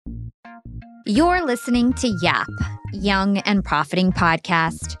You're listening to YAP, Young and Profiting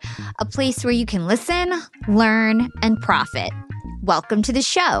Podcast, a place where you can listen, learn, and profit. Welcome to the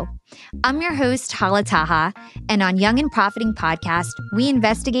show. I'm your host, Hala Taha, and on Young and Profiting Podcast, we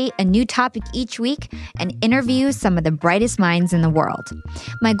investigate a new topic each week and interview some of the brightest minds in the world.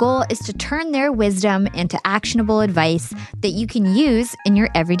 My goal is to turn their wisdom into actionable advice that you can use in your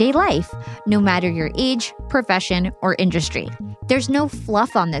everyday life, no matter your age, profession, or industry. There's no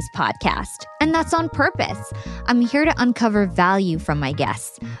fluff on this podcast, and that's on purpose. I'm here to uncover value from my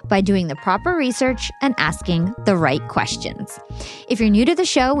guests by doing the proper research and asking the right questions. If you're new to the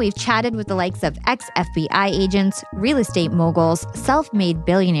show, we've chatted with the likes of ex-FBI agents, real estate moguls, self-made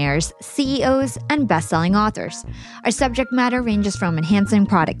billionaires, CEOs, and best-selling authors. Our subject matter ranges from enhancing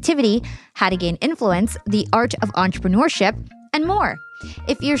productivity, how to gain influence, the art of entrepreneurship, and more.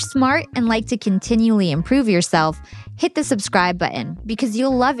 If you're smart and like to continually improve yourself, hit the subscribe button because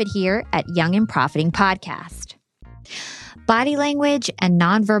you'll love it here at Young and Profiting Podcast. Body language and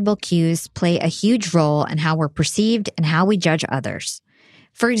nonverbal cues play a huge role in how we're perceived and how we judge others.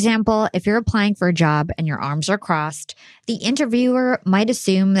 For example, if you're applying for a job and your arms are crossed, the interviewer might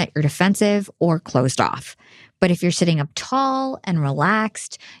assume that you're defensive or closed off. But if you're sitting up tall and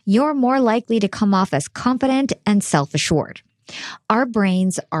relaxed, you're more likely to come off as confident and self-assured. Our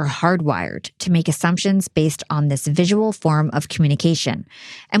brains are hardwired to make assumptions based on this visual form of communication,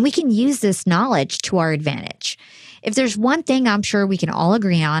 and we can use this knowledge to our advantage. If there's one thing I'm sure we can all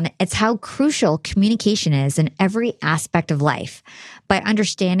agree on, it's how crucial communication is in every aspect of life. By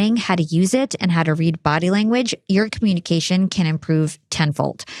understanding how to use it and how to read body language, your communication can improve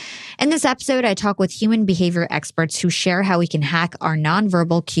tenfold. In this episode, I talk with human behavior experts who share how we can hack our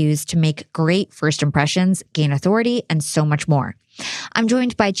nonverbal cues to make great first impressions, gain authority, and so much more. I'm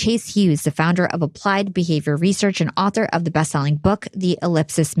joined by Chase Hughes, the founder of Applied Behavior Research and author of the best-selling book, The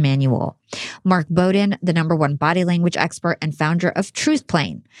Ellipsis Manual. Mark Bowden, the #1 body language expert and founder of Truth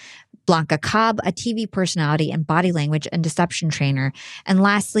Plane. Blanca Cobb, a TV personality and body language and deception trainer. And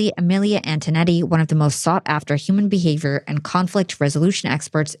lastly, Amilya Antonetti, one of the most sought-after human behavior and conflict resolution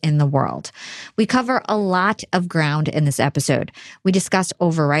experts in the world. We cover a lot of ground in this episode. We discuss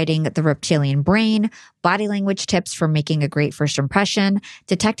overriding the reptilian brain, body language tips for making a great first impression,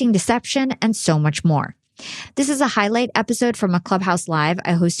 detecting deception, and so much more. This is a highlight episode from a Clubhouse Live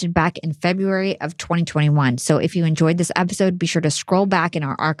I hosted back in February of 2021. So if you enjoyed this episode, be sure to scroll back in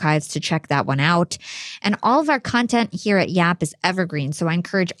our archives to check that one out. And all of our content here at YAP is evergreen. So I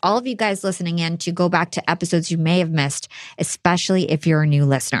encourage all of you guys listening in to go back to episodes you may have missed, especially if you're a new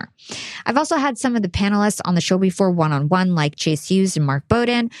listener. I've also had some of the panelists on the show before one-on-one, like Chase Hughes and Mark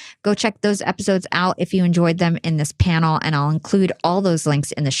Bowden. Go check those episodes out if you enjoyed them in this panel, and I'll include all those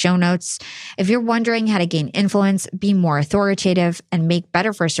links in the show notes. If you're wondering how to gain influence, be more authoritative, and make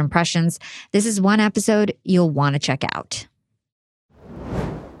better first impressions, this is one episode you'll want to check out.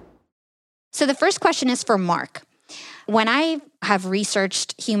 So the first question is for Mark. When I have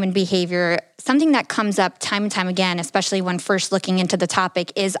researched human behavior, something that comes up time and time again, especially when first looking into the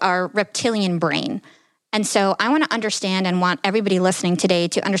topic, is our reptilian brain. And so I want to understand and want everybody listening today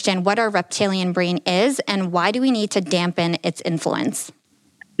to understand what our reptilian brain is and why do we need to dampen its influence?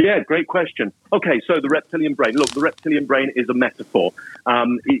 Yeah, great question. Okay, so the reptilian brain. Look, the reptilian brain is a metaphor.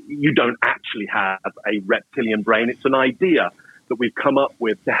 You don't actually have a reptilian brain. It's an idea that we've come up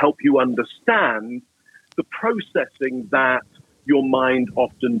with to help you understand the processing that your mind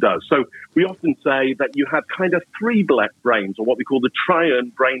often does. So we often say that you have kind of three brains, or what we call the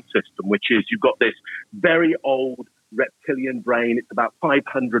triune brain system, which is you've got this very old reptilian brain. It's about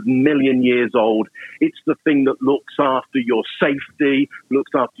 500 million years old. It's the thing that looks after your safety,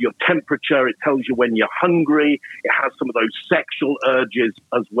 looks after your temperature. It tells you when you're hungry. It has some of those sexual urges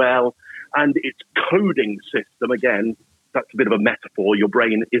as well. And its coding system, again, that's a bit of a metaphor. Your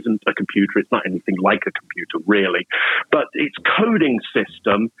brain isn't a computer. It's not anything like a computer, really. But its coding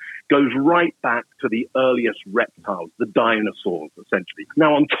system goes right back to the earliest reptiles, the dinosaurs, essentially.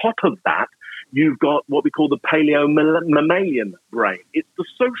 Now, on top of that, you've got what we call the paleo-mammalian brain. It's the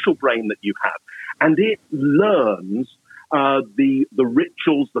social brain that you have. And it learns the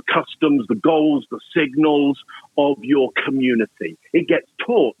rituals, the customs, the goals, the signals of your community. It gets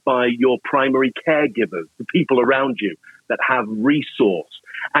taught by your primary caregivers, the people around you that have resource.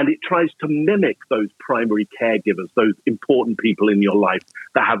 And it tries to mimic those primary caregivers, those important people in your life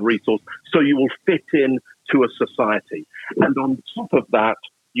that have resource, so you will fit in to a society. And on top of that,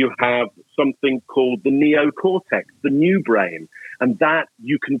 you have something called the neocortex, the new brain. And that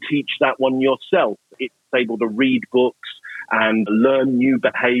you can teach that one yourself. It's able to read books and learn new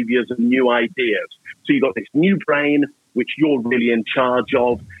behaviors and new ideas. So you've got this new brain which you're really in charge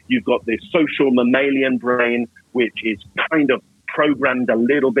of. You've got this social mammalian brain, which is kind of programmed a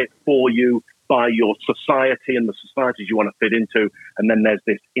little bit for you by your society and the societies you want to fit into. And then there's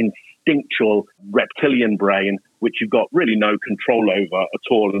this instinctual reptilian brain, which you've got really no control over at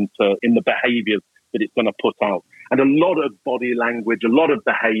all in the behaviors that it's going to put out. And a lot of body language, a lot of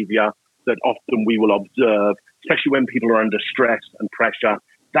behavior that often we will observe, especially when people are under stress and pressure,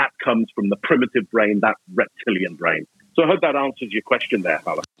 that comes from the primitive brain, that reptilian brain. So I hope that answers your question there,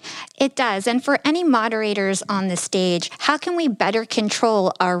 Hala. It does. And for any moderators on the stage, how can we better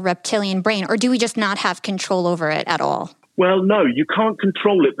control our reptilian brain, or do we just not have control over it at all? Well, no, you can't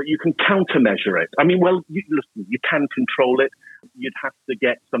control it, but you can countermeasure it. I mean, listen, you can control it. You'd have to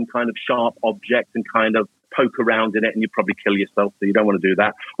get some kind of sharp object and kind of poke around in it, and you'd probably kill yourself, so you don't want to do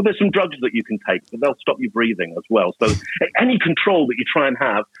that. Well, there's some drugs that you can take, but they'll stop you breathing as well. So any control that you try and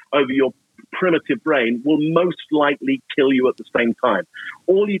have over your primitive brain will most likely kill you at the same time.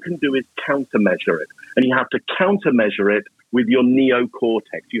 All you can do is countermeasure it, and you have to countermeasure it with your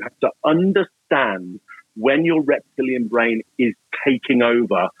neocortex. You have to understand when your reptilian brain is taking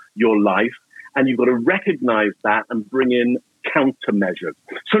over your life, and you've got to recognize that and bring in countermeasures.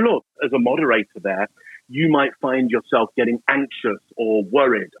 So look, as a moderator there, you might find yourself getting anxious or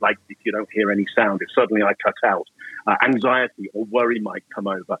worried, like if you don't hear any sound, if suddenly I cut out, anxiety or worry might come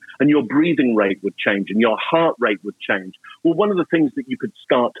over, and your breathing rate would change and your heart rate would change. Well, one of the things that you could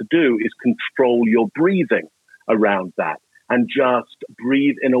start to do is control your breathing around that and just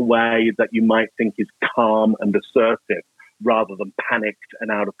breathe in a way that you might think is calm and assertive rather than panicked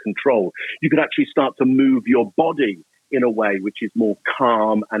and out of control. You could actually start to move your body in a way which is more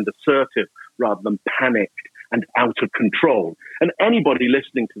calm and assertive rather than panicked and out of control. And anybody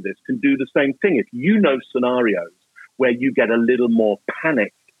listening to this can do the same thing. If you know scenarios where you get a little more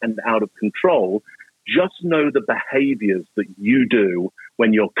panicked and out of control, just know the behaviors that you do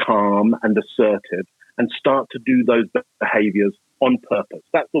when you're calm and assertive and start to do those behaviors on purpose.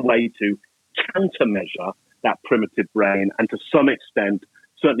 That's the way to countermeasure that primitive brain and to some extent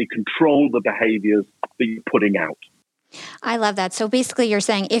certainly control the behaviors that you're putting out. I love that. So basically you're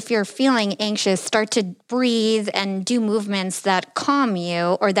saying if you're feeling anxious, start to breathe and do movements that calm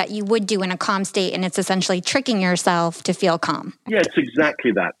you or that you would do in a calm state, and it's essentially tricking yourself to feel calm. Yeah, it's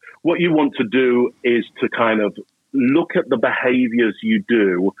exactly that. What you want to do is to kind of look at the behaviors you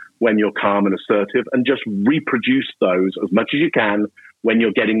do when you're calm and assertive and just reproduce those as much as you can when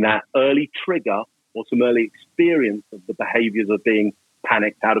you're getting that early trigger or some early experience of the behaviors of being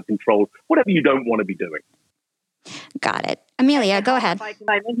panicked, out of control, whatever you don't want to be doing. Got it. Amilya, go ahead. If I can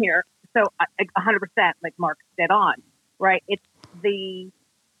dive in here. So 100%, like Mark said on, right? It's the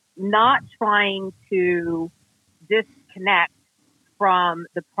not trying to disconnect from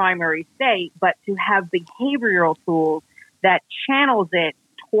the primary state, but to have behavioral tools that channels it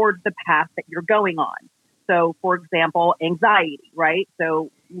towards the path that you're going on. So, for example, anxiety, right? So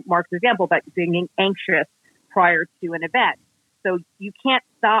Mark's example about being anxious prior to an event. So you can't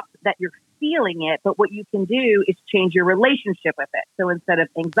stop that you're feeling it, but what you can do is change your relationship with it. So instead of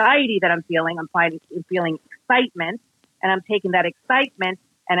anxiety that I'm feeling excitement, and I'm taking that excitement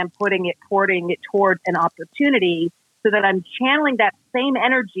and I'm putting it towards an opportunity so that I'm channeling that same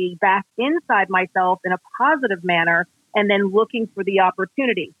energy back inside myself in a positive manner and then looking for the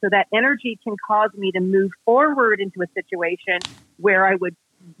opportunity. So that energy can cause me to move forward into a situation where I would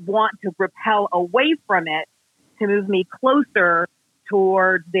want to repel away from it to move me closer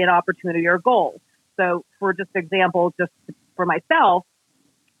towards an opportunity or goal. So for just example, just for myself,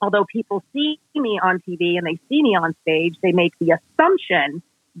 although people see me on TV and they see me on stage, they make the assumption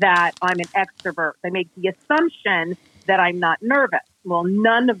that I'm an extrovert. They make the assumption that I'm not nervous. Well,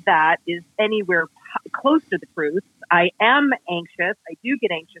 none of that is anywhere close to the truth. I am anxious. I do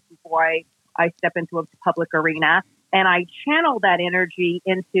get anxious before I step into a public arena, and I channel that energy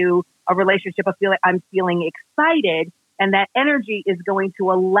into a relationship of I'm feeling excited. And that energy is going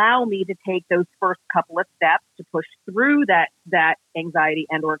to allow me to take those first couple of steps to push through that anxiety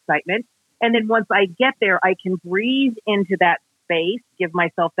and or excitement. And then once I get there, I can breathe into that space, give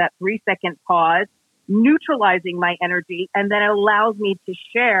myself that 3-second pause, neutralizing my energy, and then it allows me to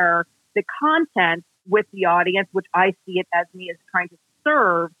share the content with the audience, which I see it as me as trying to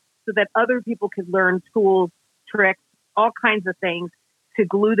serve so that other people can learn tools, tricks, all kinds of things to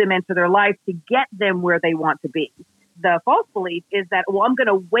glue them into their life to get them where they want to be. The false belief is that, well, I'm going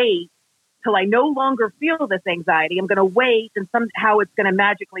to wait till I no longer feel this anxiety. I'm going to wait and somehow it's going to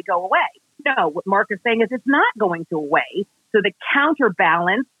magically go away. No, what Mark is saying is it's not going to away. So the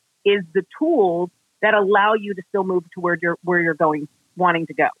counterbalance is the tools that allow you to still move toward where you're going, wanting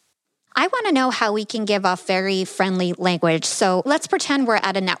to go. I want to know how we can give off very friendly language. So let's pretend we're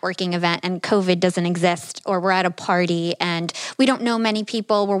at a networking event and COVID doesn't exist, or we're at a party and we don't know many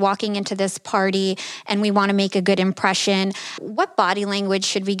people. We're walking into this party and we want to make a good impression. What body language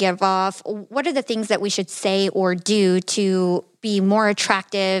should we give off? What are the things that we should say or do to be more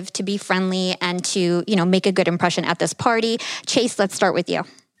attractive, to be friendly, and to, make a good impression at this party? Chase, let's start with you.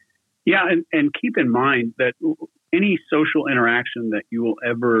 Yeah, and keep in mind that any social interaction that you will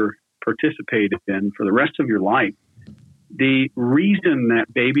ever participate in for the rest of your life, the reason that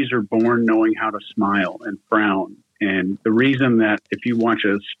babies are born knowing how to smile and frown, and the reason that if you watch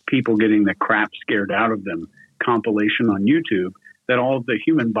people getting the crap scared out of them compilation on YouTube, that all of the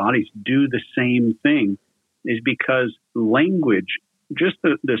human bodies do the same thing, is because language, just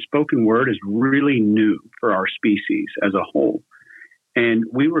the spoken word, is really new for our species as a whole. And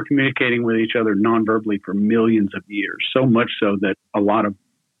we were communicating with each other nonverbally for millions of years, so much so that a lot of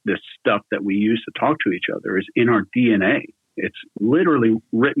this stuff that we use to talk to each other is in our DNA. It's literally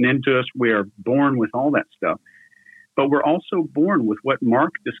written into us. We are born with all that stuff. But we're also born with what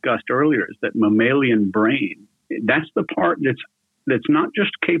Mark discussed earlier, is that mammalian brain. That's the part that's not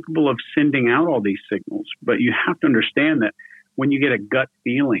just capable of sending out all these signals, but you have to understand that when you get a gut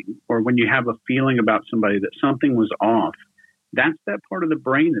feeling, or when you have a feeling about somebody that something was off, that's that part of the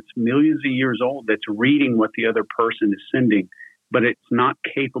brain that's millions of years old that's reading what the other person is sending, but it's not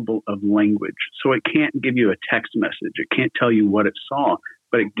capable of language. So it can't give you a text message. It can't tell you what it saw,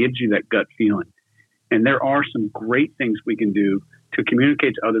 but it gives you that gut feeling. And there are some great things we can do to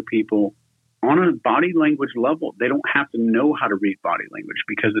communicate to other people on a body language level. They don't have to know how to read body language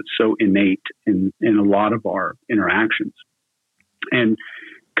because it's so innate in a lot of our interactions. And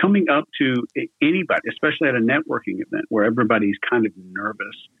coming up to anybody, especially at a networking event where everybody's kind of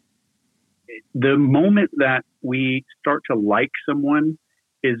nervous, the moment that we start to like someone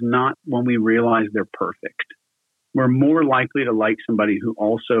is not when we realize they're perfect. We're more likely to like somebody who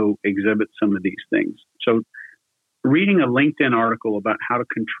also exhibits some of these things. So reading a LinkedIn article about how to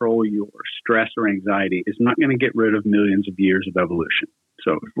control your stress or anxiety is not going to get rid of millions of years of evolution.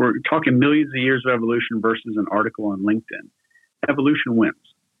 So if we're talking millions of years of evolution versus an article on LinkedIn, evolution wins.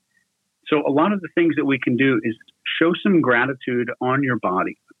 So a lot of the things that we can do is show some gratitude on your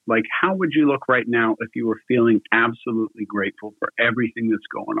body. Like, how would you look right now if you were feeling absolutely grateful for everything that's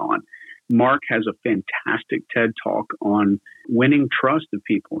going on? Mark has a fantastic TED Talk on winning trust of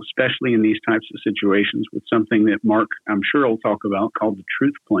people, especially in these types of situations, with something that Mark, I'm sure, will talk about called the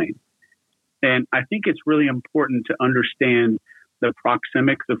truth plane. And I think it's really important to understand the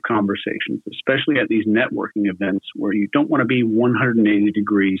proxemics of conversations, especially at these networking events where you don't want to be 180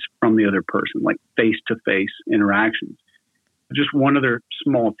 degrees from the other person, like face-to-face interactions. Just one other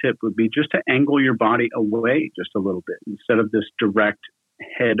small tip would be just to angle your body away just a little bit instead of this direct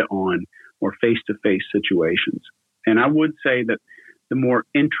head-on or face-to-face situations. And I would say that the more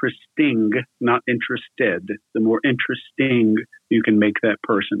interesting, not interested, the more interesting you can make that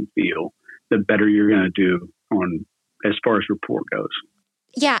person feel, the better you're going to do on as far as rapport goes.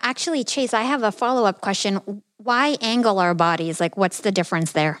 Yeah, actually, Chase, I have a follow-up question. Why angle our bodies? Like, what's the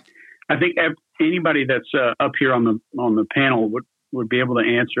difference there? I think anybody that's up here on the panel would be able to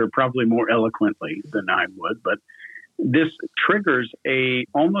answer probably more eloquently than I would. But this triggers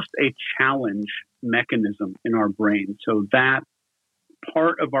almost a challenge mechanism in our brain. So that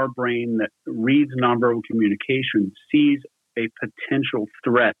part of our brain that reads nonverbal communication sees a potential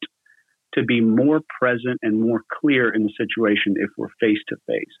threat to be more present and more clear in the situation if we're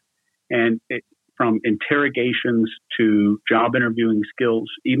face-to-face. And from interrogations to job interviewing skills,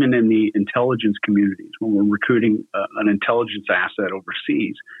 even in the intelligence communities, when we're recruiting an intelligence asset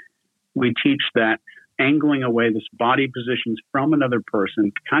overseas, we teach that angling away this body positions from another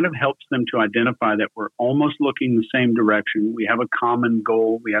person kind of helps them to identify that we're almost looking the same direction. We have a common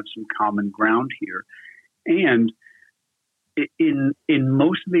goal. We have some common ground here. And in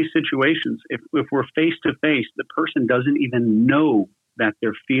most of these situations, if we're face-to-face, the person doesn't even know that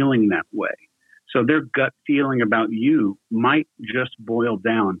they're feeling that way. So their gut feeling about you might just boil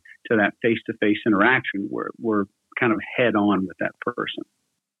down to that face-to-face interaction where we're kind of head-on with that person.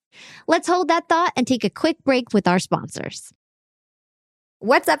 Let's hold that thought and take a quick break with our sponsors.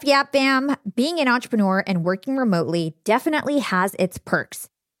 What's up, Yap Fam? Being an entrepreneur and working remotely definitely has its perks.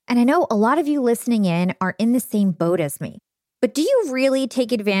 And I know a lot of you listening in are in the same boat as me. But do you really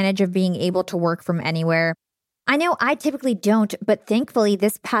take advantage of being able to work from anywhere? I know I typically don't, but thankfully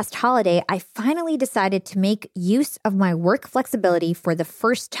this past holiday, I finally decided to make use of my work flexibility for the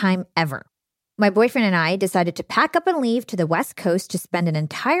first time ever. My boyfriend and I decided to pack up and leave to the West Coast to spend an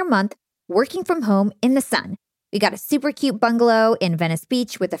entire month working from home in the sun. We got a super cute bungalow in Venice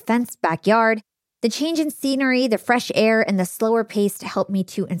Beach with a fenced backyard. The change in scenery, the fresh air, and the slower pace helped me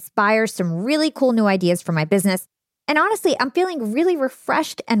to inspire some really cool new ideas for my business. And honestly, I'm feeling really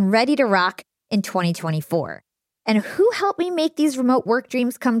refreshed and ready to rock in 2024. And who helped me make these remote work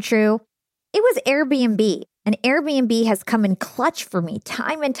dreams come true? It was Airbnb. And Airbnb has come in clutch for me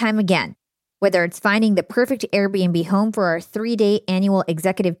time and time again. Whether it's finding the perfect Airbnb home for our 3-day annual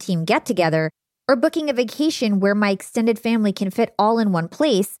executive team get-together, or booking a vacation where my extended family can fit all in one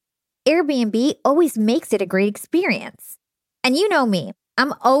place, Airbnb always makes it a great experience. And you know me,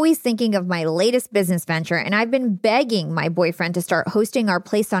 I'm always thinking of my latest business venture, and I've been begging my boyfriend to start hosting our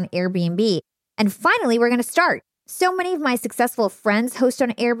place on Airbnb. And finally, we're going to start. So many of my successful friends host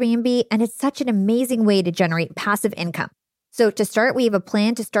on Airbnb, and it's such an amazing way to generate passive income. So to start, we have a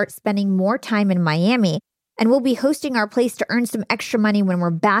plan to start spending more time in Miami, and we'll be hosting our place to earn some extra money when we're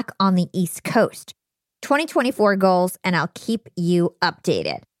back on the East Coast. 2024 goals, and I'll keep you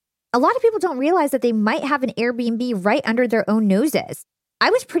updated. A lot of people don't realize that they might have an Airbnb right under their own noses. I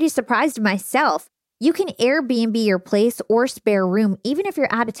was pretty surprised myself. You can Airbnb your place or spare room even if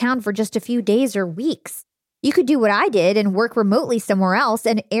you're out of town for just a few days or weeks. You could do what I did and work remotely somewhere else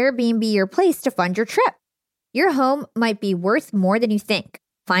and Airbnb your place to fund your trip. Your home might be worth more than you think.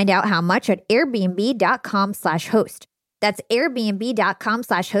 Find out how much at airbnb.com/host. That's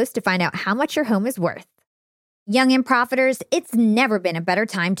airbnb.com/host to find out how much your home is worth. Young and profiters, it's never been a better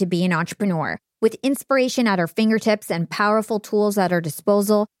time to be an entrepreneur. With inspiration at our fingertips and powerful tools at our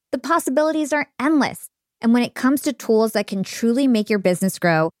disposal, the possibilities are endless. And when it comes to tools that can truly make your business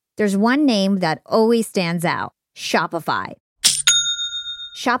grow, there's one name that always stands out: Shopify.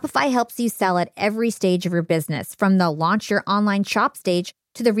 Shopify helps you sell at every stage of your business, from the launch your online shop stage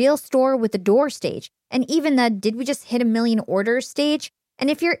to the real store with the door stage, and even the did we just hit 1 million orders stage? And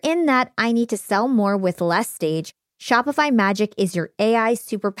if you're in that I need to sell more with less stage, Shopify Magic is your AI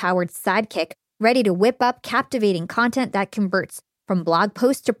superpowered sidekick, ready to whip up captivating content that converts from blog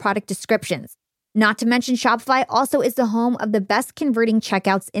posts to product descriptions. Not to mention, Shopify also is the home of the best converting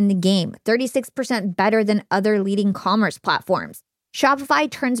checkouts in the game, 36% better than other leading commerce platforms. Shopify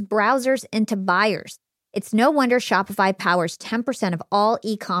turns browsers into buyers. It's no wonder Shopify powers 10% of all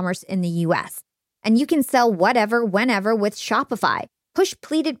e-commerce in the US. And you can sell whatever, whenever with Shopify. Push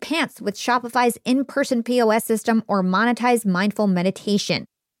pleated pants with Shopify's in-person POS system or monetize mindful meditation.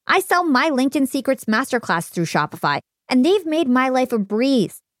 I sell my LinkedIn Secrets Masterclass through Shopify, and they've made my life a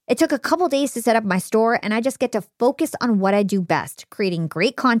breeze. It took a couple days to set up my store, and I just get to focus on what I do best, creating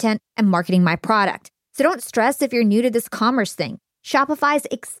great content and marketing my product. So don't stress if you're new to this commerce thing. Shopify's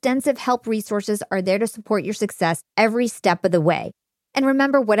extensive help resources are there to support your success every step of the way. And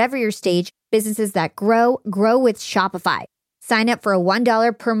remember, whatever your stage, businesses that grow with Shopify. Sign up for a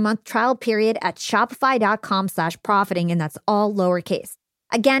 $1 per month trial period at shopify.com/profiting, and that's all lowercase.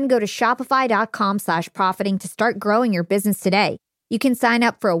 Again, go to shopify.com/profiting to start growing your business today. You can sign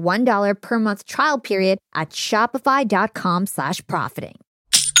up for a $1 per month trial period at shopify.com/profiting.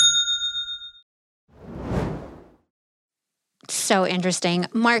 So interesting.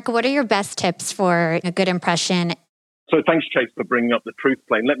 Mark, what are your best tips for a good impression? So thanks, Chase, for bringing up the truth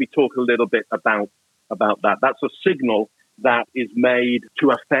plane. Let me talk a little bit about that. That's a signal that is made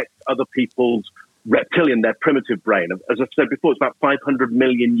to affect other people's reptilian, their primitive brain. As I've said before, it's about 500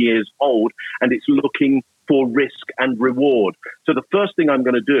 million years old, and it's looking for risk and reward. So the first thing I'm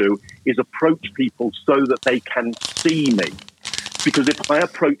going to do is approach people so that they can see me. Because if I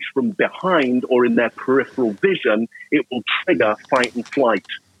approach from behind or in their peripheral vision, it will trigger fight and flight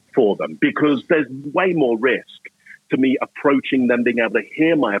for them, because there's way more risk to me approaching them, being able to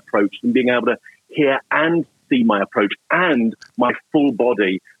hear my approach, and being able to hear and see my approach, and my full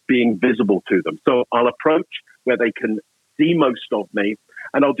body being visible to them. So I'll approach where they can see most of me,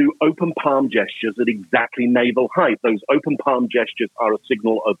 and I'll do open palm gestures at exactly navel height. Those open palm gestures are a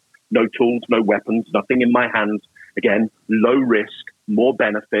signal of no tools, no weapons, nothing in my hands. Again, low risk, more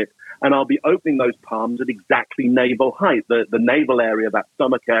benefit. And I'll be opening those palms at exactly navel height. The navel area, that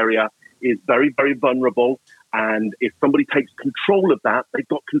stomach area, is very, very vulnerable. And if somebody takes control of that, they've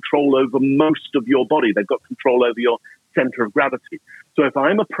got control over most of your body. They've got control over your center of gravity. So if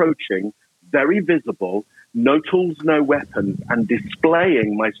I'm approaching, very visible, no tools, no weapons, and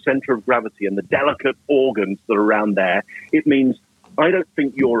displaying my center of gravity and the delicate organs that are around there, it means I don't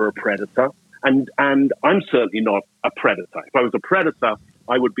think you're a predator. And I'm certainly not a predator. If I was a predator,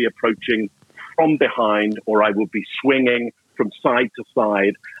 I would be approaching from behind, or I would be swinging from side to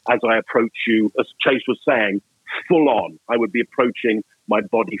side as I approach you, as Chase was saying, full on. I would be approaching my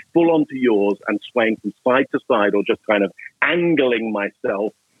body full onto yours and swaying from side to side, or just kind of angling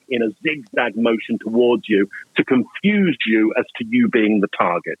myself in a zigzag motion towards you to confuse you as to you being the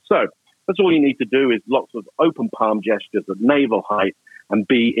target. So that's all you need to do, is lots of open palm gestures at navel height and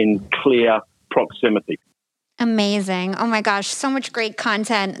be in clear proximity. Amazing. Oh my gosh, so much great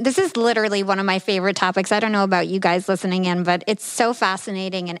content. This is literally one of my favorite topics. I don't know about you guys listening in, but it's so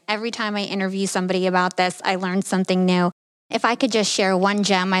fascinating. And every time I interview somebody about this, I learn something new. If I could just share one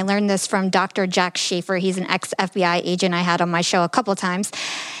gem, I learned this from Dr. Jack Schaefer. He's an ex-FBI agent I had on my show a couple times.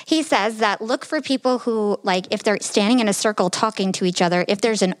 He says that look for people who, like, if they're standing in a circle talking to each other, if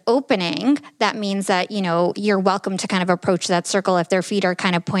there's an opening, that means that, you know, you're welcome to kind of approach that circle if their feet are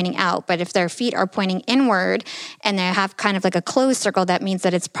kind of pointing out. But if their feet are pointing inward and they have kind of like a closed circle, that means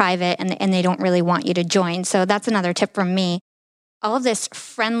that it's private and they don't really want you to join. So that's another tip from me. All of this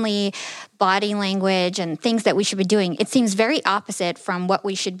friendly body language and things that we should be doing, it seems very opposite from what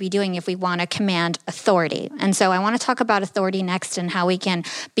we should be doing if we want to command authority. And so I want to talk about authority next and how we can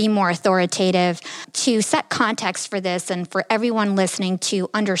be more authoritative. To set context for this and for everyone listening to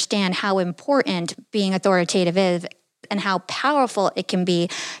understand how important being authoritative is and how powerful it can be.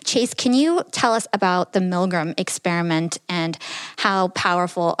 Chase, can you tell us about the Milgram experiment and how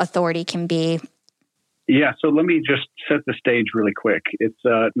powerful authority can be? Yeah, so let me just set the stage really quick. It's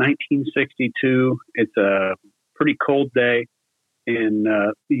 1962. It's a pretty cold day in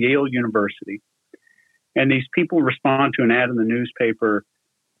Yale University. And these people respond to an ad in the newspaper,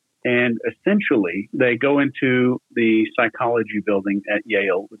 and essentially they go into the psychology building at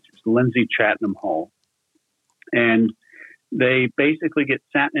Yale, which is Lindsay Chatnam Hall. And they basically get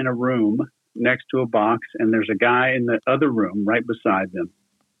sat in a room next to a box, and there's a guy in the other room right beside them.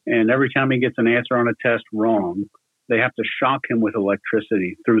 And every time he gets an answer on a test wrong, they have to shock him with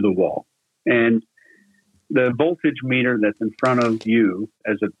electricity through the wall. And the voltage meter that's in front of you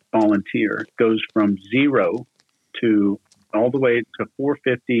as a volunteer goes from 0 to all the way to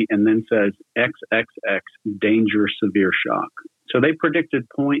 450 and then says XXX, danger, severe shock. So they predicted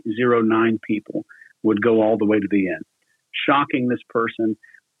 0.09 people would go all the way to the end, shocking this person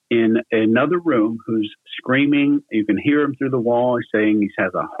in another room who's screaming. You can hear him through the wall. He's saying he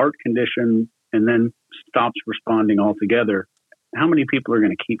has a heart condition and then stops responding altogether. How many people are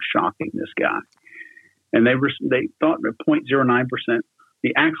going to keep shocking this guy? And they thought 0.09%.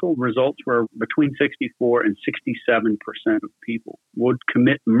 The actual results were between 64 and 67% of people would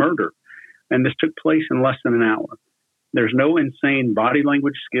commit murder. And this took place in less than an hour. There's no insane body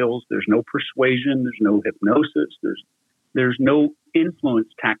language skills. There's no persuasion. There's no hypnosis. There's no influence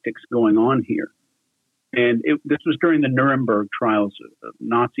tactics going on here. And this was during the Nuremberg trials of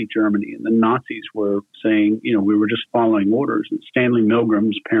Nazi Germany. And the Nazis were saying, we were just following orders. And Stanley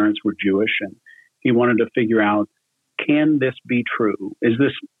Milgram's parents were Jewish, and he wanted to figure out, can this be true? Is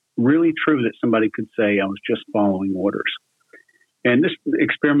this really true that somebody could say, I was just following orders? And this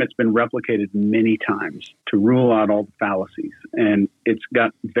experiment's been replicated many times to rule out all the fallacies. And it's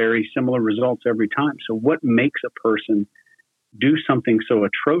got very similar results every time. So what makes a person do something so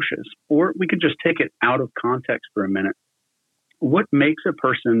atrocious? Or we could just take it out of context for a minute. What makes a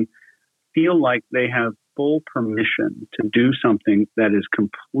person feel like they have full permission to do something that is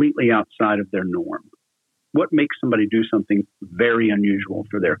completely outside of their norm? What makes somebody do something very unusual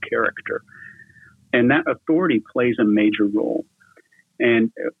for their character? And that authority plays a major role.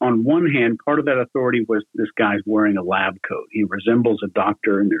 And on one hand, part of that authority was this guy's wearing a lab coat. He resembles a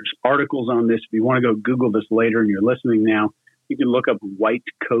doctor, and there's articles on this. If you want to go Google this later and you're listening now, you can look up white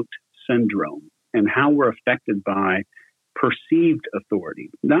coat syndrome and how we're affected by perceived authority.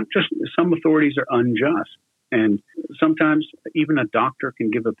 Not just some authorities are unjust. And sometimes even a doctor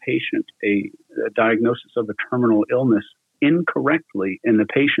can give a patient a diagnosis of a terminal illness incorrectly, and the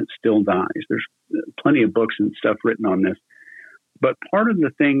patient still dies. There's plenty of books and stuff written on this. But part of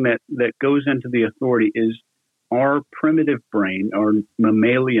the thing that goes into the authority is our primitive brain, our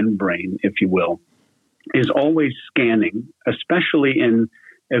mammalian brain, if you will, is always scanning, especially in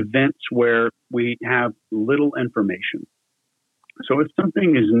events where we have little information. So if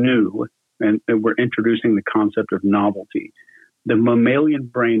something is new and we're introducing the concept of novelty, the mammalian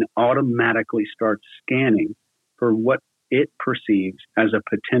brain automatically starts scanning for what it perceives as a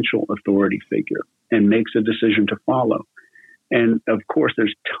potential authority figure and makes a decision to follow. And of course,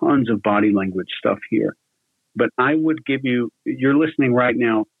 there's tons of body language stuff here. But I would give you're listening right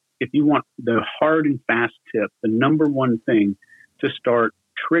now, if you want the hard and fast tip, the number one thing to start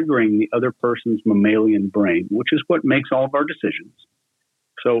triggering the other person's mammalian brain, which is what makes all of our decisions.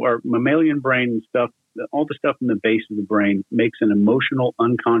 So our mammalian brain stuff, all the stuff in the base of the brain makes an emotional,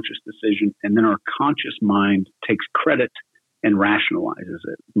 unconscious decision, and then our conscious mind takes credit and rationalizes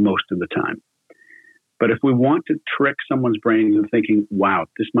it most of the time. But if we want to trick someone's brain into thinking, wow,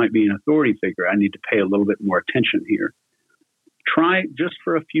 this might be an authority figure, I need to pay a little bit more attention here. Try just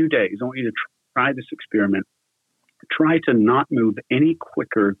for a few days. I want you to try this experiment. Try to not move any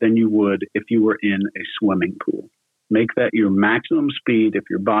quicker than you would if you were in a swimming pool. Make that your maximum speed. If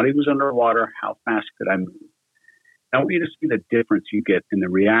your body was underwater, how fast could I move? I want you to see the difference you get in the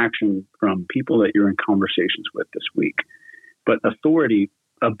reaction from people that you're in conversations with this week. But authority,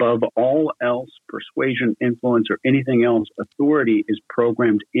 above all else, persuasion, influence, or anything else, authority is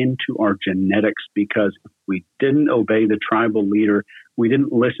programmed into our genetics, because if we didn't obey the tribal leader, we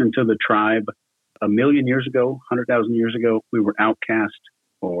didn't listen to the tribe. 1,000,000 years ago, 100,000 years ago, we were outcast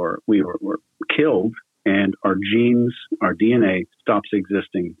or we were killed, and our genes, our DNA stops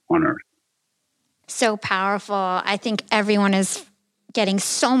existing on Earth. So powerful. I think everyone is getting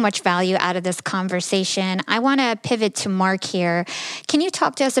so much value out of this conversation. I want to pivot to Mark here. Can you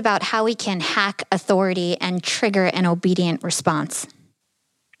talk to us about how we can hack authority and trigger an obedient response?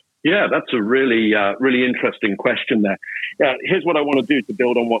 Yeah, that's a really interesting question there. Here's what I want to do to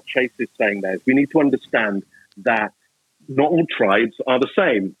build on what Chase is saying there. We need to understand that not all tribes are the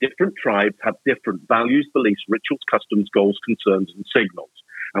same. Different tribes have different values, beliefs, rituals, customs, goals, concerns, and signals.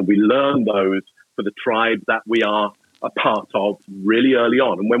 And we learn those for the tribe that we are a part of really early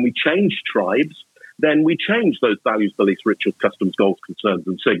on. And when we change tribes, then we change those values, beliefs, rituals, customs, goals, concerns,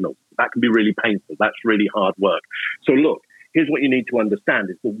 and signals. That can be really painful. That's really hard work. So look, here's what you need to understand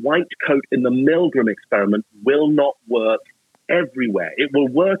is the white coat in the Milgram experiment will not work everywhere. It will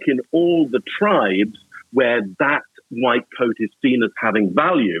work in all the tribes where that white coat is seen as having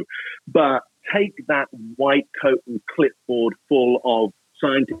value. But take that white coat and clipboard full of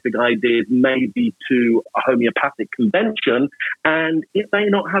scientific ideas, maybe to a homeopathic convention, and it may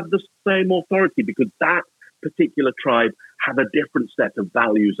not have the same authority because that particular tribe have a different set of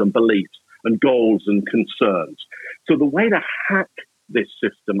values and beliefs and goals and concerns. So the way to hack this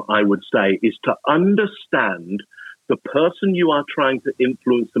system, I would say, is to understand the person you are trying to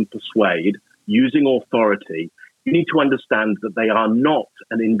influence and persuade using authority. You need to understand that they are not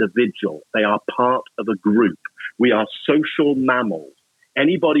an individual. They are part of a group. We are social mammals.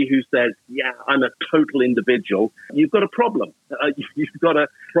 Anybody who says, yeah, I'm a total individual, you've got a problem. You've got a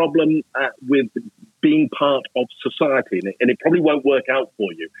problem with being part of society, and it probably won't work out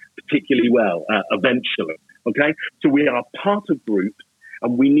for you particularly well eventually, okay? So we are part of groups,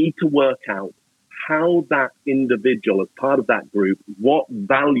 and we need to work out how that individual, as part of that group, what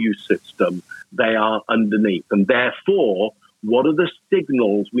value system they are underneath, and therefore, what are the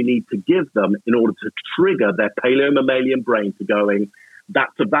signals we need to give them in order to trigger their paleo-mammalian brain to going,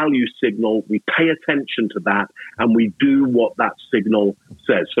 that's a value signal, we pay attention to that, and we do what that signal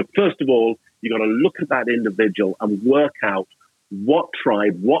says. So first of all, you've got to look at that individual and work out what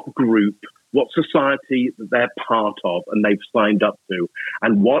tribe, what group, what society that they're part of and they've signed up to,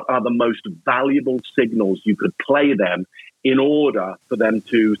 and what are the most valuable signals you could play them in order for them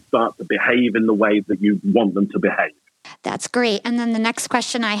to start to behave in the way that you want them to behave. That's great. And then the next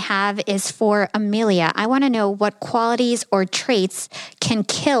question I have is for Amilya. I want to know what qualities or traits can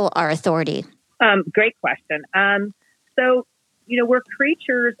kill our authority. Great question. So, we're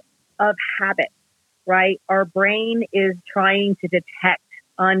creatures of habit, right? Our brain is trying to detect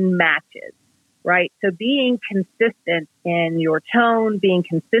unmatches, right? So being consistent in your tone, being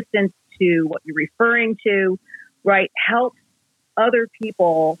consistent to what you're referring to, right, helps other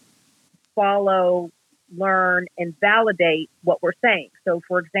people follow, learn, and validate what we're saying. So,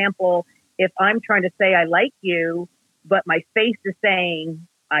 for example, if I'm trying to say I like you, but my face is saying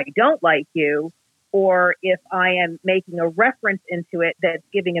I don't like you, or if I am making a reference into it that's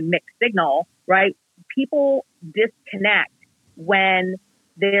giving a mixed signal, right? People disconnect when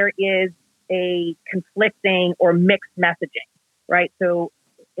there is a conflicting or mixed messaging, right? So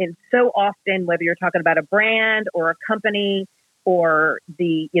often, whether you're talking about a brand or a company or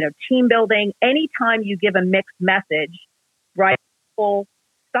the, team building, anytime you give a mixed message, right, people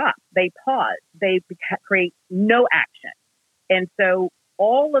stop, they pause, they create no action. And so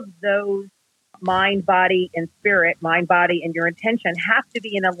all of those mind, body, and spirit, mind, body, and your intention have to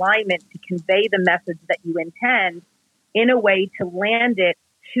be in alignment to convey the message that you intend in a way to land it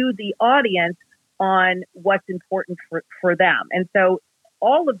to the audience on what's important for them. And so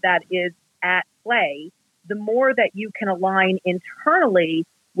all of that is at play. The more that you can align internally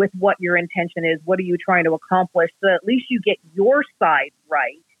with what your intention is, what are you trying to accomplish, so at least you get your side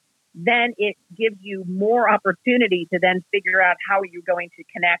right, then it gives you more opportunity to then figure out how you're going to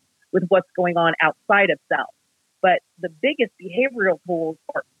connect with what's going on outside of self. But the biggest behavioral tools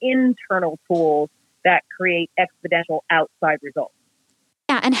are internal tools that create exponential outside results.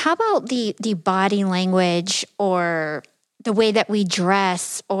 Yeah, and how about the body language or the way that we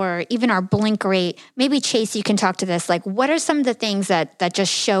dress or even our blink rate? Maybe Chase, you can talk to this. Like, what are some of the things that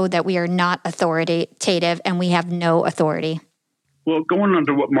just show that we are not authoritative and we have no authority? Well, going on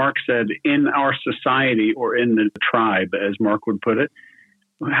to what Mark said, in our society or in the tribe, as Mark would put it,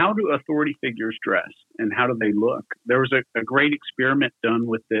 how do authority figures dress and how do they look? There was a great experiment done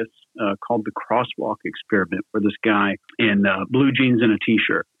with this called the crosswalk experiment, where this guy in blue jeans and a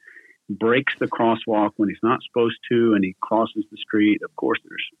T-shirt breaks the crosswalk when he's not supposed to, and he crosses the street. Of course,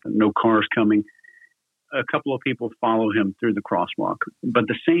 there's no cars coming. A couple of people follow him through the crosswalk, but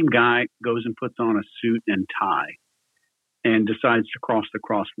the same guy goes and puts on a suit and tie and decides to cross the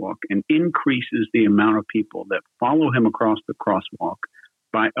crosswalk and increases the amount of people that follow him across the crosswalk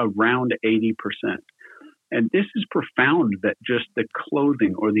by around 80%. And this is profound, that just the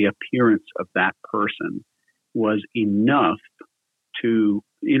clothing or the appearance of that person was enough to,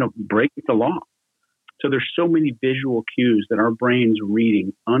 break the law. So there's so many visual cues that our brain's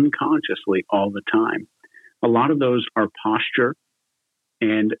reading unconsciously all the time. A lot of those are posture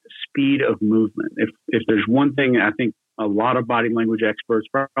and speed of movement. If there's one thing I think a lot of body language experts,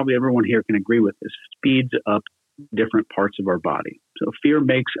 probably everyone here can agree with this, speeds up different parts of our body. So fear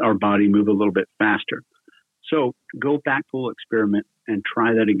makes our body move a little bit faster. So go back to the little experiment and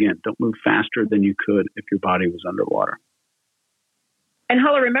try that again. Don't move faster than you could if your body was underwater. And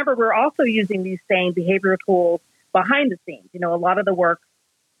Hala, remember, we're also using these same behavioral tools behind the scenes. A lot of the work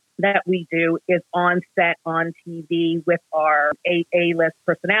that we do is on set, on TV with our A-list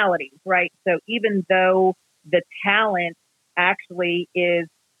personalities, right? So even though the talent actually is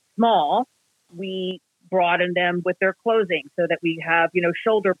small, we broaden them with their clothing so that we have,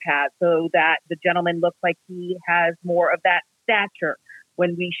 shoulder pads so that the gentleman looks like he has more of that stature.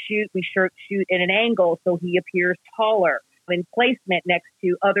 When we shoot in an angle so he appears taller. In placement next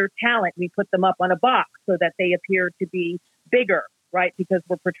to other talent, we put them up on a box so that they appear to be bigger, right? Because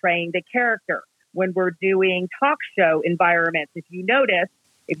we're portraying the character. When we're doing talk show environments, if you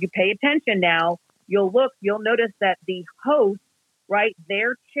pay attention now, you'll notice that the host, right,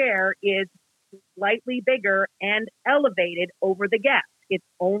 their chair is slightly bigger and elevated over the guest. It's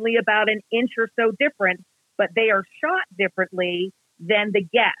only about an inch or so different, but they are shot differently than the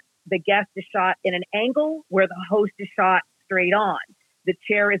guest. The guest is shot in an angle where the host is shot straight on. The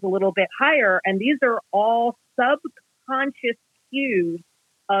chair is a little bit higher, and these are all subconscious cues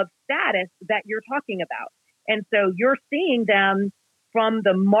of status that you're talking about. And so you're seeing them from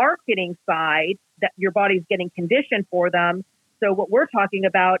the marketing side, that your body's getting conditioned for them. So what we're talking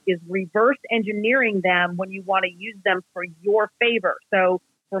about is reverse engineering them when you want to use them for your favor. So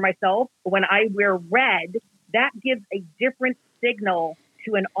for myself, when I wear red, that gives a different signal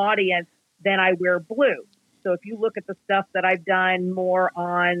to an audience than I wear blue. So if you look at the stuff that I've done more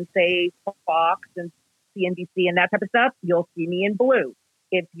on, say, Fox and CNBC and that type of stuff, you'll see me in blue.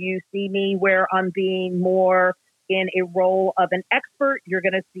 If you see me where I'm being more in a role of an expert, you're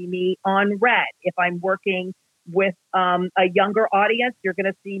going to see me on red. If I'm working with a younger audience, you're going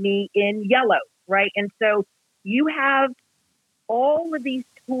to see me in yellow, right? And so you have all of these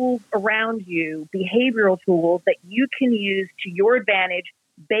tools around you, behavioral tools that you can use to your advantage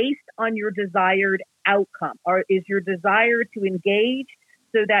based on your desired outcome. Or is your desire to engage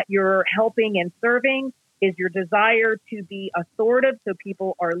so that you're helping and serving? Is your desire to be authoritative so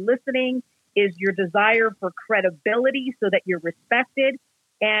people are listening? Is your desire for credibility so that you're respected?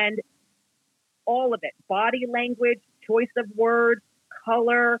 And all of it, body language, choice of words,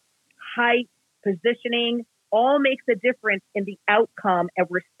 color, height, positioning, all makes a difference in the outcome and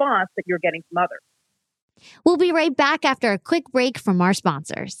response that you're getting from others. We'll be right back after a quick break from our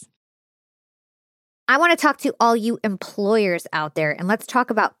sponsors. I want to talk to all you employers out there, and let's talk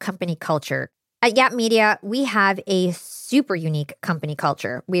about company culture. At Yap Media, we have a super unique company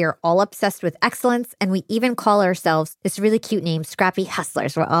culture. We are all obsessed with excellence, and we even call ourselves this really cute name, Scrappy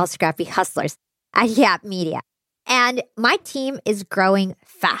Hustlers. We're all Scrappy Hustlers at Yap Media. And my team is growing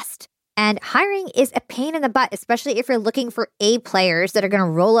fast. And hiring is a pain in the butt, especially if you're looking for A players that are going to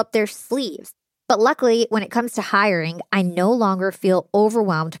roll up their sleeves. But luckily, when it comes to hiring, I no longer feel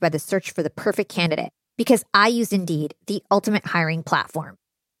overwhelmed by the search for the perfect candidate because I use Indeed, the ultimate hiring platform.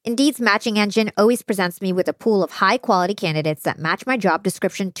 Indeed's matching engine always presents me with a pool of high-quality candidates that match my job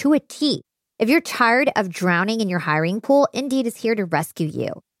description to a T. If you're tired of drowning in your hiring pool, Indeed is here to rescue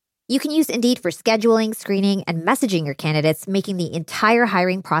you. You can use Indeed for scheduling, screening, and messaging your candidates, making the entire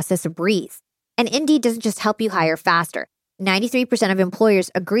hiring process a breeze. And Indeed doesn't just help you hire faster. 93% of employers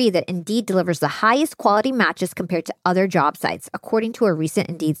agree that Indeed delivers the highest quality matches compared to other job sites, according to a recent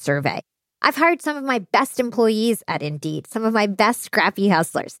Indeed survey. I've hired some of my best employees at Indeed, some of my best scrappy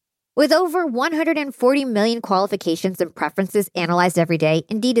hustlers. With over 140 million qualifications and preferences analyzed every day,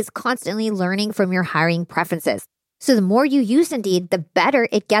 Indeed is constantly learning from your hiring preferences. So the more you use Indeed, the better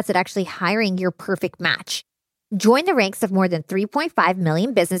it gets at actually hiring your perfect match. Join the ranks of more than 3.5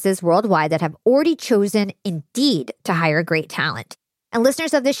 million businesses worldwide that have already chosen Indeed to hire great talent. And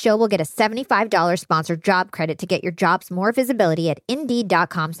listeners of this show will get a $75 sponsored job credit to get your jobs more visibility at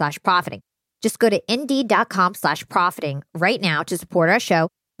Indeed.com/profiting. Just go to Indeed.com/profiting right now to support our show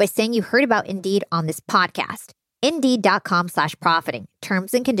by saying you heard about Indeed on this podcast. Indeed.com/profiting.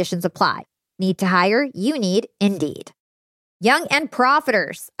 Terms and conditions apply. Need to hire? You need Indeed. Young and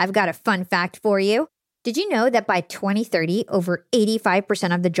profiters, I've got a fun fact for you. Did you know that by 2030, over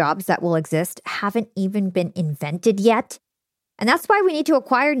 85% of the jobs that will exist haven't even been invented yet? And that's why we need to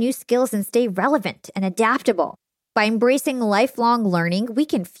acquire new skills and stay relevant and adaptable. By embracing lifelong learning, we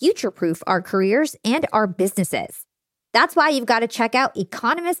can future-proof our careers and our businesses. That's why you've got to check out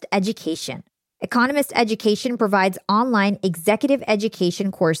Economist Education. Economist Education provides online executive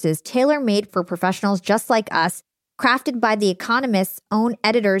education courses tailor-made for professionals just like us, crafted by The Economist's own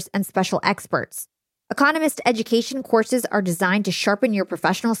editors and special experts. Economist Education courses are designed to sharpen your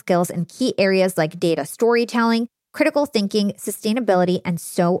professional skills in key areas like data storytelling, critical thinking, sustainability, and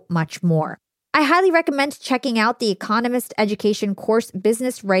so much more. I highly recommend checking out the Economist Education course,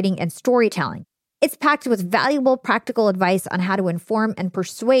 Business Writing and Storytelling. It's packed with valuable practical advice on how to inform and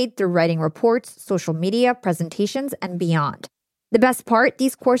persuade through writing reports, social media, presentations, and beyond. The best part,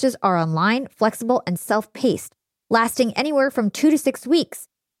 these courses are online, flexible, and self-paced, lasting anywhere from 2 to 6 weeks.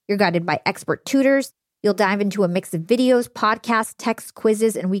 You're guided by expert tutors. You'll dive into a mix of videos, podcasts, texts,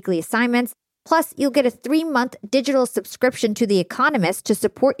 quizzes, and weekly assignments. Plus, you'll get a 3-month digital subscription to The Economist to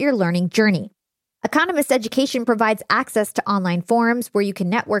support your learning journey. Economist Education provides access to online forums where you can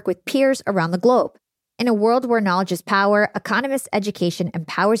network with peers around the globe. In a world where knowledge is power, Economist Education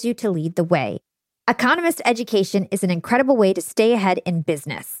empowers you to lead the way. Economist Education is an incredible way to stay ahead in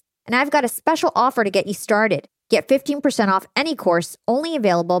business. And I've got a special offer to get you started. Get 15% off any course, only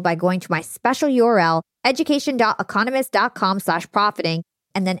available by going to my special URL, education.economist.com/profiting,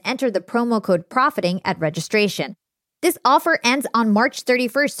 and then enter the promo code profiting at registration. This offer ends on March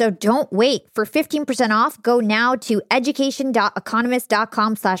 31st, so don't wait. For 15% off, go now to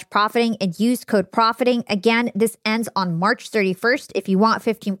education.economist.com/profiting and use code profiting. Again, this ends on March 31st. If you want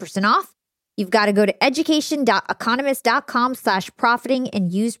 15% off, you've got to go to education.economist.com/profiting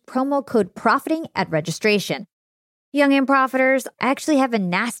and use promo code profiting at registration. Young and profiters, I actually have a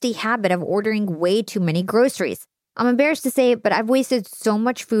nasty habit of ordering way too many groceries. I'm embarrassed to say it, but I've wasted so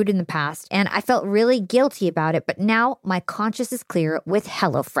much food in the past, and I felt really guilty about it, but now my conscience is clear with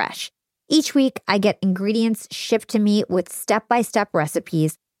HelloFresh. Each week, I get ingredients shipped to me with step-by-step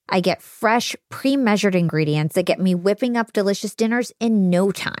recipes. I get fresh, pre-measured ingredients that get me whipping up delicious dinners in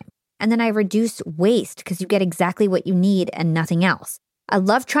no time. And then I reduce waste because you get exactly what you need and nothing else. I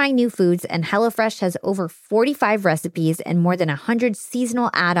love trying new foods, and HelloFresh has over 45 recipes and more than 100 seasonal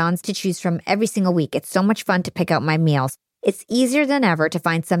add-ons to choose from every single week. It's so much fun to pick out my meals. It's easier than ever to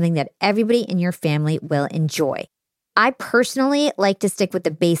find something that everybody in your family will enjoy. I personally like to stick with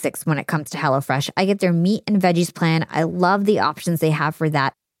the basics when it comes to HelloFresh. I get their meat and veggies plan. I love the options they have for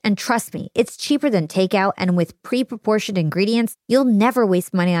that. And trust me, it's cheaper than takeout, and with pre-proportioned ingredients, you'll never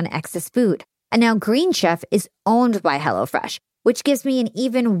waste money on excess food. And now Green Chef is owned by HelloFresh, which gives me an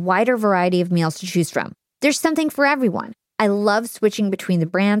even wider variety of meals to choose from. There's something for everyone. I love switching between the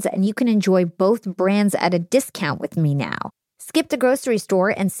brands, and you can enjoy both brands at a discount with me now. Skip the grocery store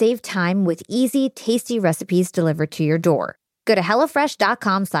and save time with easy, tasty recipes delivered to your door. Go to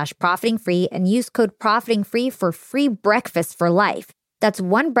HelloFresh.com/profitingfree and use code profitingfree for free breakfast for life. That's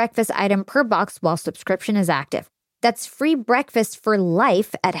one breakfast item per box while subscription is active. That's free breakfast for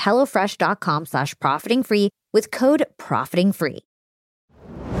life at HelloFresh.com/profitingfree with code profitingfree.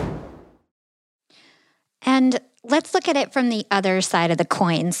 And let's look at it from the other side of the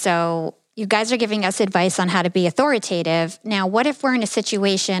coin. So you guys are giving us advice on how to be authoritative. Now, what if we're in a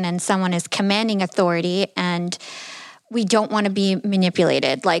situation and someone is commanding authority and we don't want to be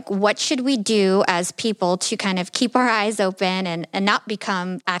manipulated? Like, what should we do as people to kind of keep our eyes open and not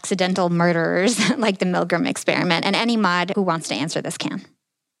become accidental murderers like the Milgram experiment? And any mod who wants to answer this can.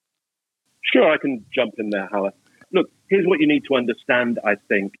 Sure, I can jump in there, Hala. Look, here's what you need to understand, I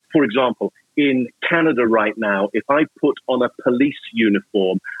think. For example, in Canada right now, if I put on a police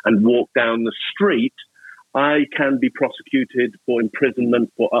uniform and walk down the street, I can be prosecuted for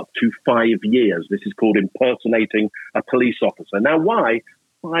imprisonment for up to 5 years. This is called impersonating a police officer. Now, why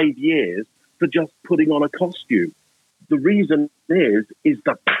 5 years for just putting on a costume? The reason is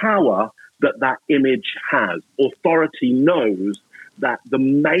the power that that image has. Authority knows that the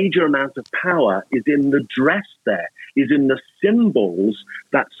major amount of power is in the dress there, is in the symbols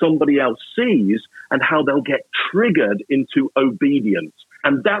that somebody else sees and how they'll get triggered into obedience.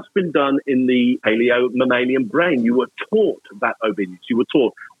 And that's been done in the paleo-mammalian brain. You were taught that obedience. You were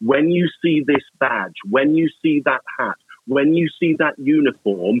taught, when you see this badge, when you see that hat, when you see that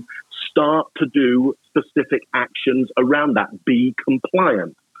uniform, start to do specific actions around that. Be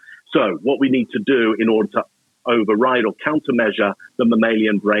compliant. So what we need to do in order to override or countermeasure the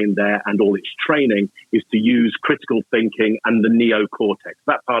mammalian brain there and all its training is to use critical thinking and the neocortex.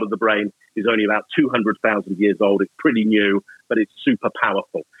 That part of the brain is only about 200,000 years old. It's pretty new, but it's super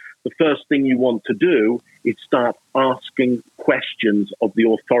powerful. The first thing you want to do is start asking questions of the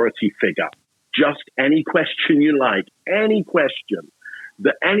authority figure. Just any question you like, any question,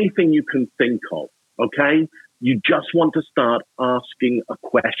 anything you can think of, okay? You just want to start asking a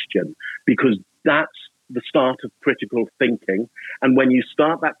question because that's the start of critical thinking. And when you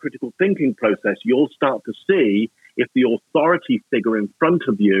start that critical thinking process, you'll start to see if the authority figure in front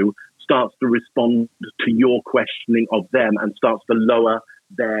of you starts to respond to your questioning of them and starts to lower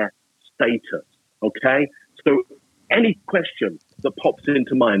their status, okay? So any question that pops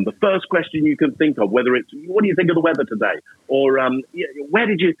into mind, the first question you can think of, whether it's, what do you think of the weather today? Or where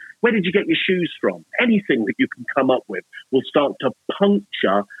did you get your shoes from? Anything that you can come up with will start to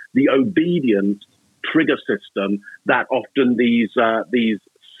puncture the obedience trigger system that often these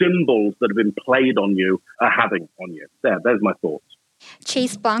symbols that have been played on you are having on you. There's my thoughts.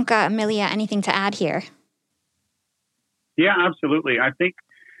 Chase, Blanca, Amilya, anything to add here? Yeah, absolutely. I think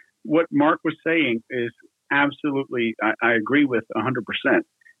what Mark was saying is absolutely, I agree with 100%.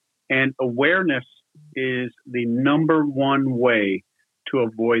 And awareness is the number one way to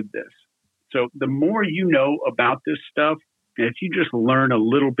avoid this. So the more you know about this stuff, if you just learn a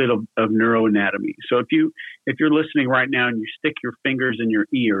little bit of neuroanatomy. So if you're listening right now and you stick your fingers in your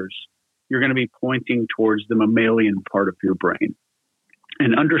ears, you're going to be pointing towards the mammalian part of your brain.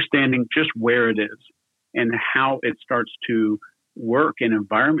 And understanding just where it is and how it starts to work in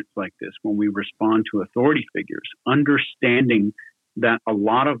environments like this when we respond to authority figures, understanding that a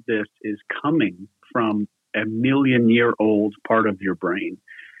lot of this is coming from a million-year-old part of your brain.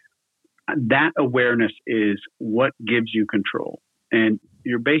 That awareness is what gives you control. And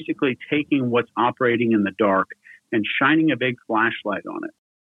you're basically taking what's operating in the dark and shining a big flashlight on it.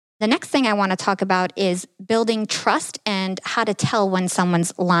 The next thing I want to talk about is building trust and how to tell when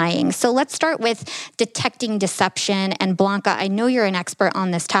someone's lying. So let's start with detecting deception. And Blanca, I know you're an expert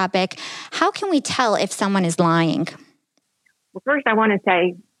on this topic. How can we tell if someone is lying? Well, first, I want to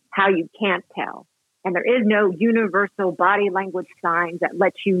say how you can't tell. And there is no universal body language signs that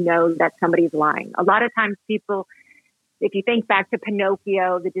let you know that somebody's lying. A lot of times people, if you think back to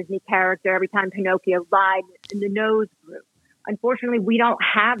Pinocchio, the Disney character, every time Pinocchio lied, the nose grew. Unfortunately, we don't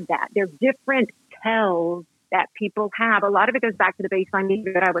have that. There's different tells that people have. A lot of it goes back to the baseline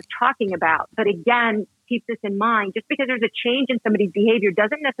behavior that I was talking about. But again, keep this in mind. Just because there's a change in somebody's behavior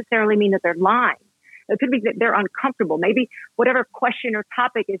doesn't necessarily mean that they're lying. It could be that they're uncomfortable. Maybe whatever question or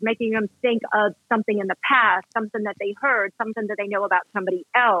topic is making them think of something in the past, something that they heard, something that they know about somebody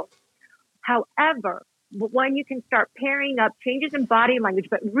else. However, when you can start pairing up changes in body language,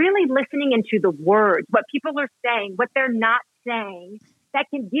 but really listening into the words, what people are saying, what they're not saying, that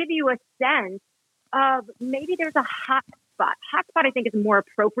can give you a sense of maybe there's a hot spot. Hot spot, I think, is a more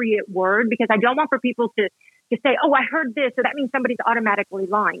appropriate word because I don't want for people to say, oh, I heard this, so that means somebody's automatically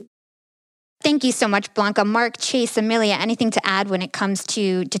lying. Thank you so much, Blanca. Mark, Chase, Amilya, anything to add when it comes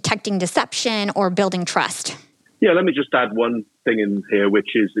to detecting deception or building trust? Yeah, let me just add one thing in here,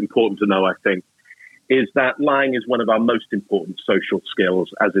 which is important to know, I think, is that lying is one of our most important social skills,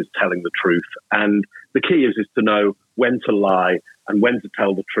 as is telling the truth. And the key is to know when to lie and when to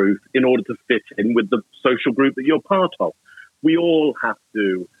tell the truth in order to fit in with the social group that you're part of. We all have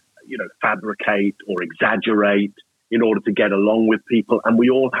to, fabricate or exaggerate in order to get along with people. And we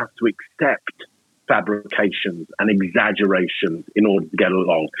all have to accept fabrications and exaggerations in order to get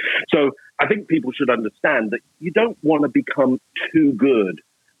along. So I think people should understand that you don't want to become too good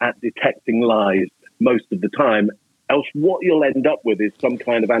at detecting lies most of the time, else what you'll end up with is some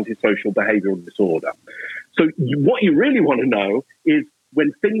kind of antisocial behavioral disorder. So what you really want to know is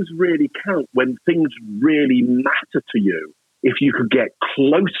when things really count, when things really matter to you, if you could get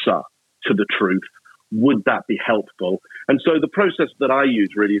closer to the truth, would that be helpful? And so the process that I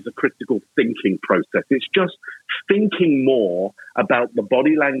use really is a critical thinking process. It's just thinking more about the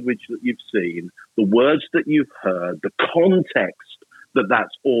body language that you've seen, the words that you've heard, the context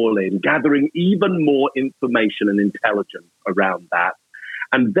that's all in, gathering even more information and intelligence around that,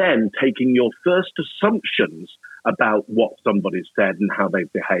 and then taking your first assumptions about what somebody's said and how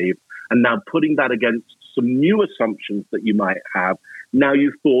they've behaved, and now putting that against some new assumptions that you might have. Now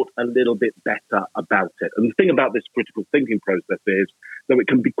you've thought a little bit better about it. And the thing about this critical thinking process is that it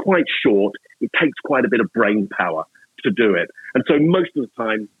can be quite short. It takes quite a bit of brain power to do it. And so most of the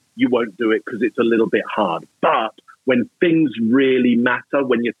time you won't do it because it's a little bit hard. But when things really matter,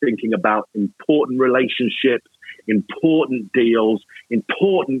 when you're thinking about important relationships, important deals,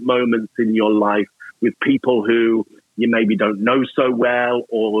 important moments in your life with people who you maybe don't know so well,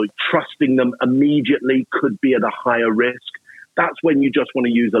 or trusting them immediately could be at a higher risk, that's when you just want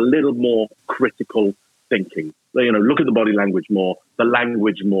to use a little more critical thinking. Look at the body language more, the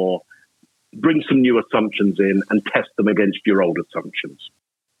language more, bring some new assumptions in and test them against your old assumptions.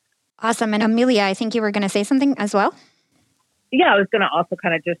 Awesome. And Amilya, I think you were going to say something as well. Yeah, I was going to also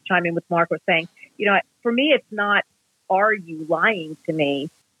kind of just chime in with Mark was saying, for me, it's not, are you lying to me?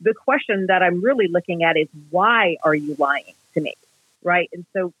 The question that I'm really looking at is, why are you lying to me? Right. And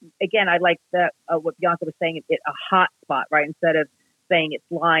so, again, I like what Blanca was saying, a hot spot, right? Instead of saying it's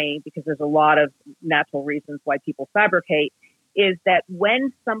lying, because there's a lot of natural reasons why people fabricate, is that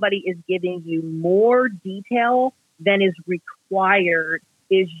when somebody is giving you more detail than is required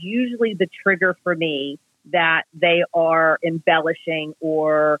is usually the trigger for me that they are embellishing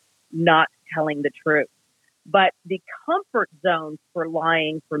or not telling the truth. But the comfort zone for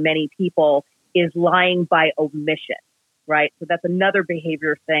lying for many people is lying by omission, right? So that's another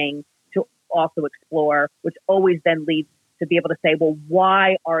behavior thing to also explore, which always then leads to be able to say, well,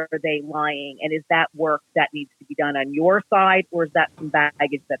 why are they lying? And is that work that needs to be done on your side, or is that some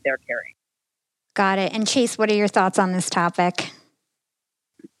baggage that they're carrying? Got it. And Chase, what are your thoughts on this topic?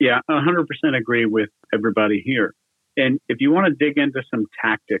 Yeah, 100% agree with everybody here. And if you want to dig into some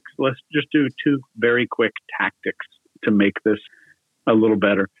tactics, let's just do 2 very quick tactics to make this a little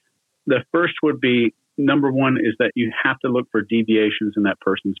better. The first would be, number 1 is that you have to look for deviations in that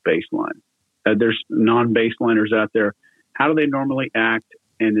person's baseline. There's non-baseliners out there. How do they normally act?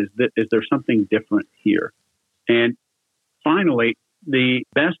 And is there something different here? And finally, the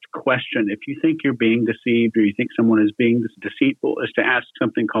best question, if you think you're being deceived or you think someone is being deceitful, is to ask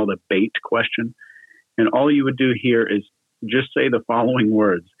something called a bait question. And all you would do here is just say the following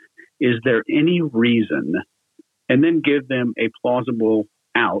words: is there any reason? And then give them a plausible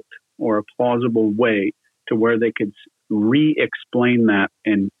out or a plausible way to where they could re-explain that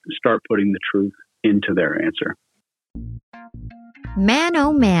and start putting the truth into their answer. Man,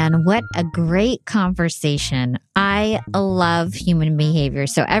 oh man, what a great conversation. I love human behavior.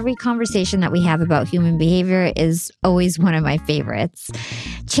 So every conversation that we have about human behavior is always one of my favorites.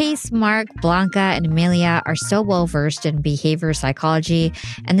 Chase, Mark, Blanca, and Amilya are so well versed in behavior psychology,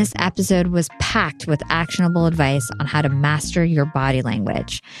 and this episode was packed with actionable advice on how to master your body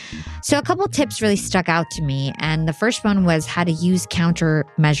language. So a couple tips really stuck out to me, and the first one was how to use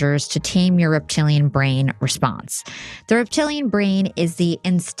countermeasures to tame your reptilian brain response. The reptilian brain is the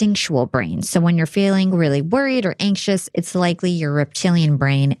instinctual brain. So when you're feeling really worried or anxious, it's likely your reptilian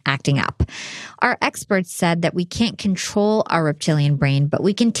brain acting up. Our experts said that we can't control our reptilian brain, but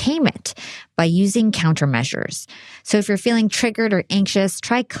we can tame it by using countermeasures. So if you're feeling triggered or anxious,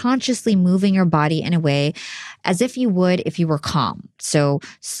 try consciously moving your body in a way as if you would if you were calm. So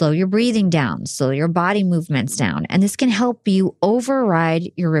slow your breathing down, slow your body movements down, and this can help you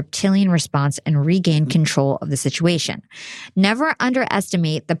override your reptilian response and regain control of the situation. Never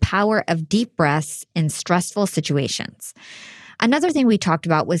underestimate the power of deep breaths in stressful situations. Another thing we talked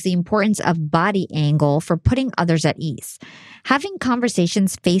about was the importance of body angle for putting others at ease. Having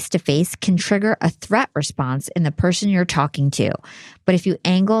conversations face-to-face can trigger a threat response in the person you're talking to. But if you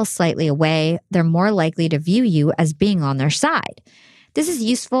angle slightly away, they're more likely to view you as being on their side. This is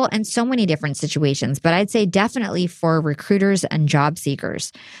useful in so many different situations, but I'd say definitely for recruiters and job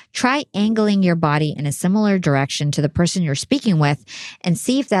seekers. Try angling your body in a similar direction to the person you're speaking with and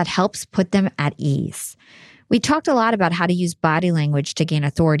see if that helps put them at ease. We talked a lot about how to use body language to gain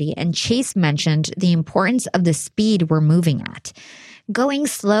authority, and Chase mentioned the importance of the speed we're moving at. Going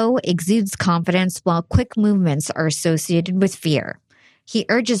slow exudes confidence, while quick movements are associated with fear. He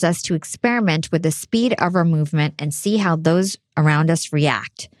urges us to experiment with the speed of our movement and see how those around us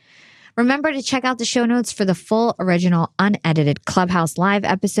react. Remember to check out the show notes for the full, original, unedited Clubhouse Live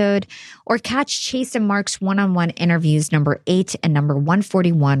episode, or catch Chase and Mark's one-on-one interviews number 8 and number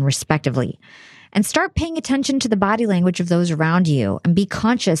 141, respectively. And start paying attention to the body language of those around you and be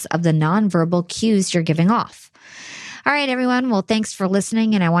conscious of the nonverbal cues you're giving off. All right, everyone. Well, thanks for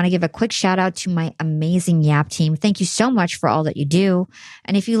listening. And I want to give a quick shout out to my amazing YAP team. Thank you so much for all that you do.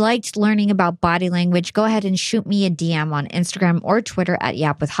 And if you liked learning about body language, go ahead and shoot me a DM on Instagram or Twitter at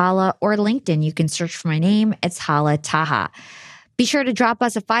Yap with Hala, or LinkedIn. You can search for my name. It's Hala Taha. Be sure to drop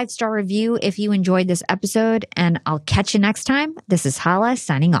us a 5-star review if you enjoyed this episode, and I'll catch you next time. This is Hala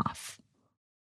signing off.